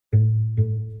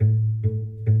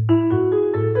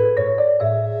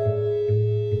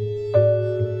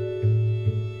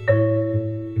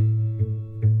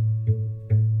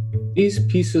these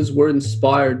pieces were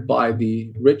inspired by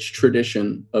the rich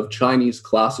tradition of Chinese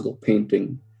classical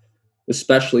painting,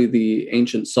 especially the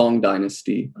ancient Song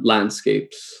Dynasty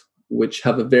landscapes, which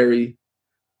have a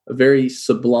very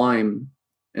sublime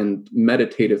and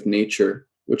meditative nature,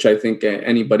 which I think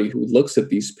anybody who looks at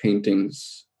these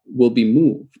paintings will be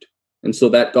moved. And so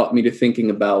that got me to thinking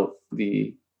about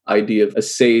the idea of a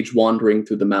sage wandering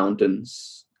through the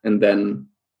mountains. And then,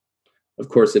 of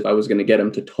course, if I was going to get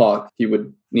him to talk, he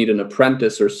would need an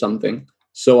apprentice or something.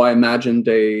 So I imagined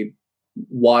a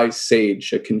wise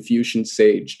sage, a Confucian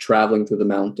sage, traveling through the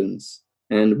mountains.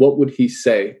 And what would he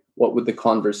say? What would the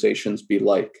conversations be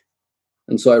like?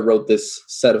 And so I wrote this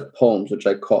set of poems, which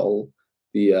I call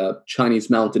the Chinese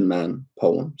Mountain Man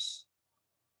poems.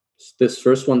 This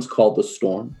first one's called The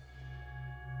Storm.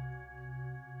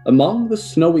 Among the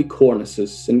snowy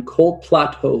cornices and cold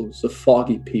plateaus of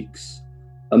foggy peaks,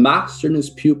 a master and his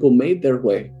pupil made their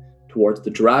way towards the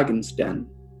dragon's den.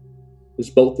 As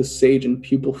both the sage and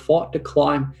pupil fought to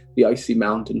climb the icy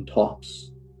mountain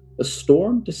tops, a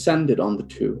storm descended on the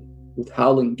two, with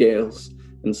howling gales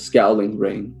and scowling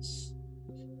rains.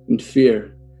 In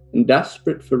fear and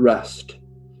desperate for rest,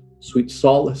 sweet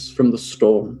solace from the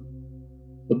storm,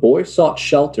 the boy sought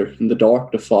shelter in the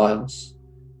dark defiles.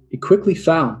 He quickly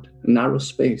found a narrow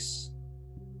space.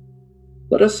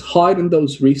 Let us hide in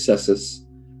those recesses.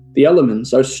 The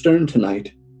elements are stern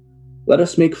tonight. Let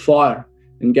us make fire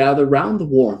and gather round the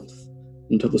warmth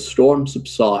until the storm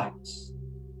subsides.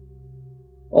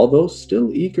 Although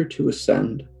still eager to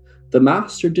ascend, the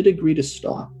master did agree to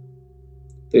stop.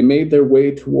 They made their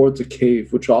way towards a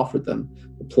cave which offered them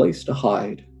a place to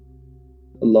hide.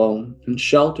 Alone and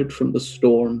sheltered from the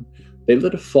storm, they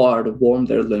lit a fire to warm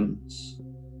their limbs.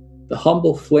 The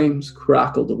humble flames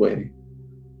crackled away.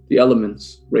 The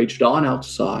elements raged on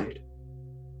outside.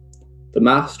 The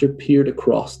master peered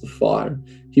across the fire.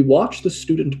 He watched the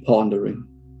student pondering,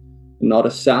 and not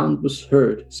a sound was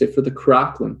heard save for the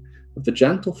crackling of the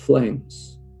gentle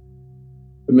flames.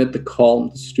 Amid the calm,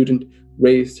 the student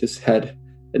raised his head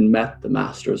and met the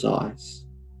master's eyes.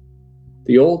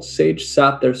 The old sage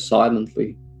sat there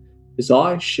silently. His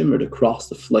eyes shimmered across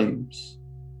the flames.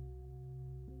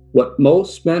 What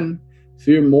most men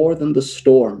fear more than the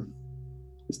storm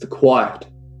is the quiet,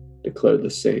 declared the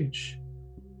sage.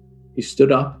 He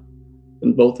stood up,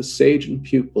 and both the sage and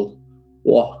pupil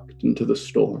walked into the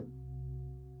storm.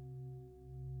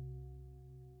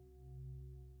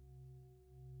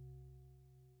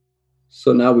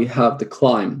 So now we have the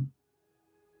climb.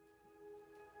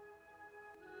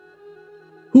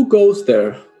 Who goes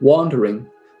there, wandering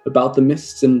about the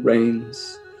mists and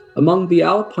rains, among the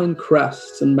alpine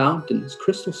crests and mountains'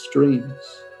 crystal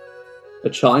streams? A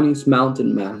Chinese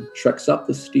mountain man treks up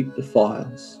the steep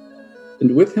defiles,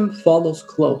 and with him follows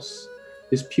close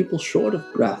his pupil short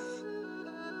of breath.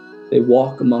 They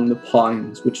walk among the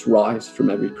pines which rise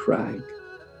from every crag.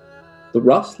 The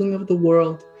rustling of the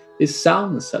world is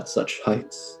soundless at such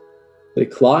heights. They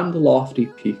climb the lofty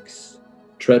peaks,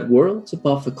 tread worlds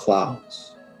above the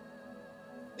clouds.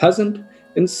 Peasant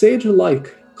and sage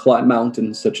alike climb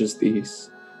mountains such as these,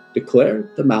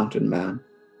 declared the mountain man,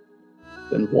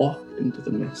 then walked into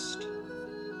the mist.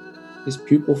 His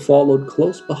pupil followed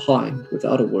close behind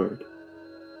without a word.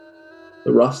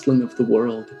 The rustling of the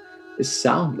world is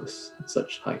soundless at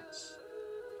such heights.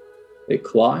 They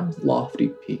climb the lofty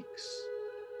peaks,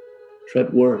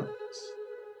 tread worlds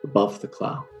above the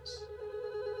clouds.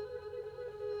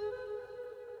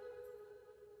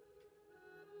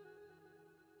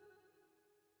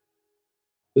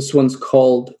 This one's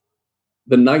called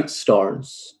The Night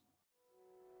Stars.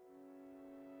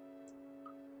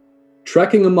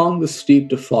 Trekking among the steep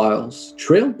defiles,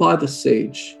 trailed by the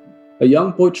sage, a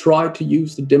young boy tried to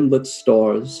use the dim-lit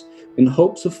stars in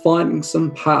hopes of finding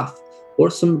some path or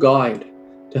some guide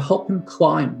to help him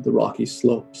climb the rocky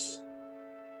slopes.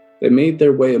 They made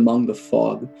their way among the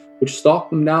fog, which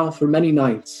stalked them now for many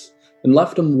nights, and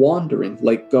left them wandering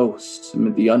like ghosts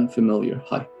amid the unfamiliar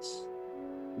heights,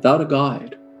 without a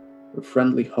guide or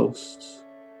friendly hosts.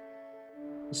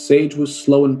 The sage was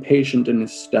slow and patient in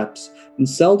his steps, and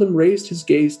seldom raised his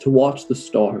gaze to watch the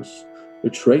stars or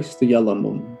trace the yellow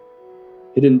moon.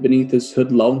 Hidden beneath his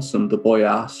hood lonesome, the boy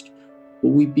asked,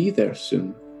 "Will we be there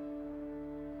soon?"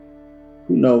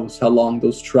 Who knows how long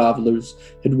those travelers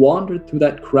had wandered through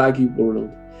that craggy world,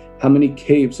 how many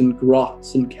caves and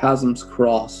grots and chasms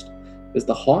crossed as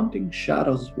the haunting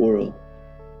shadows whirled,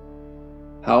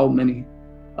 how many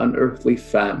unearthly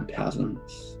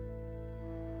phantasms.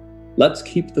 "Let's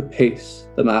keep the pace,"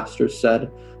 the master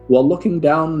said, while looking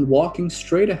down and walking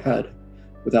straight ahead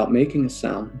without making a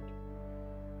sound.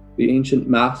 The ancient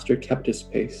master kept his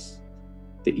pace,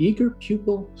 The eager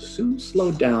pupil soon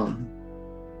slowed down.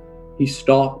 He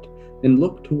stopped and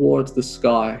looked towards the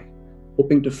sky,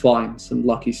 hoping to find some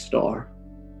lucky star.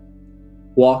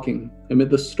 Walking amid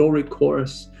the story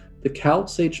chorus, the cowed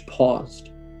sage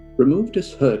paused, removed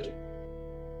his hood.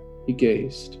 He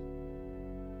gazed.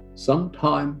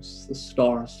 Sometimes the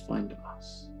stars find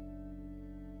us.